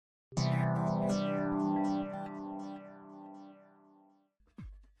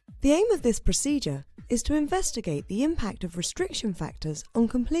The aim of this procedure is to investigate the impact of restriction factors on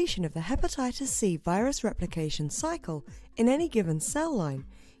completion of the hepatitis C virus replication cycle in any given cell line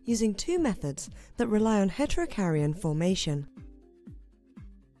using two methods that rely on heterokaryon formation.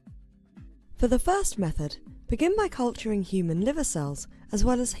 For the first method, begin by culturing human liver cells as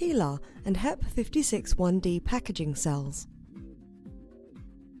well as HeLa and Hep56-1d packaging cells.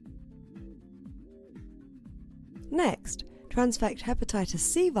 Next, transfect hepatitis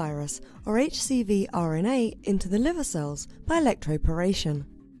C virus or HCV RNA into the liver cells by electroporation.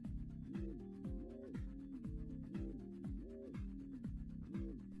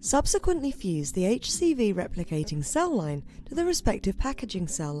 Subsequently fuse the HCV replicating cell line to the respective packaging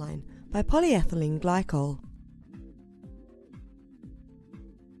cell line by polyethylene glycol.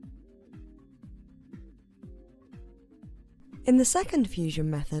 In the second fusion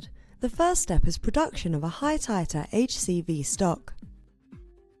method, the first step is production of a high-titer HCV stock.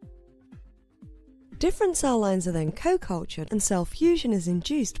 Different cell lines are then co-cultured and cell fusion is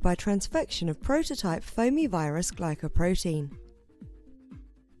induced by transfection of prototype foamy virus glycoprotein.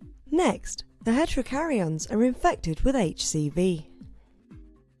 Next, the heterokaryons are infected with HCV.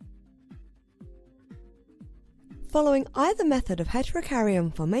 Following either method of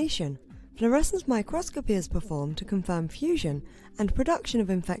heterokaryon formation, fluorescence microscopy is performed to confirm fusion and production of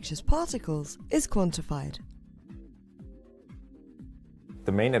infectious particles is quantified.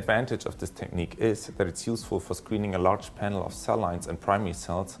 The main advantage of this technique is that it's useful for screening a large panel of cell lines and primary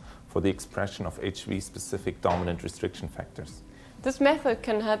cells for the expression of HCV-specific dominant restriction factors. This method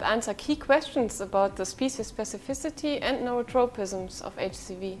can help answer key questions about the species specificity and neurotropisms of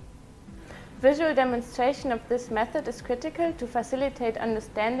HCV. Visual demonstration of this method is critical to facilitate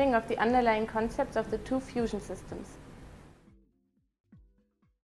understanding of the underlying concepts of the two fusion systems.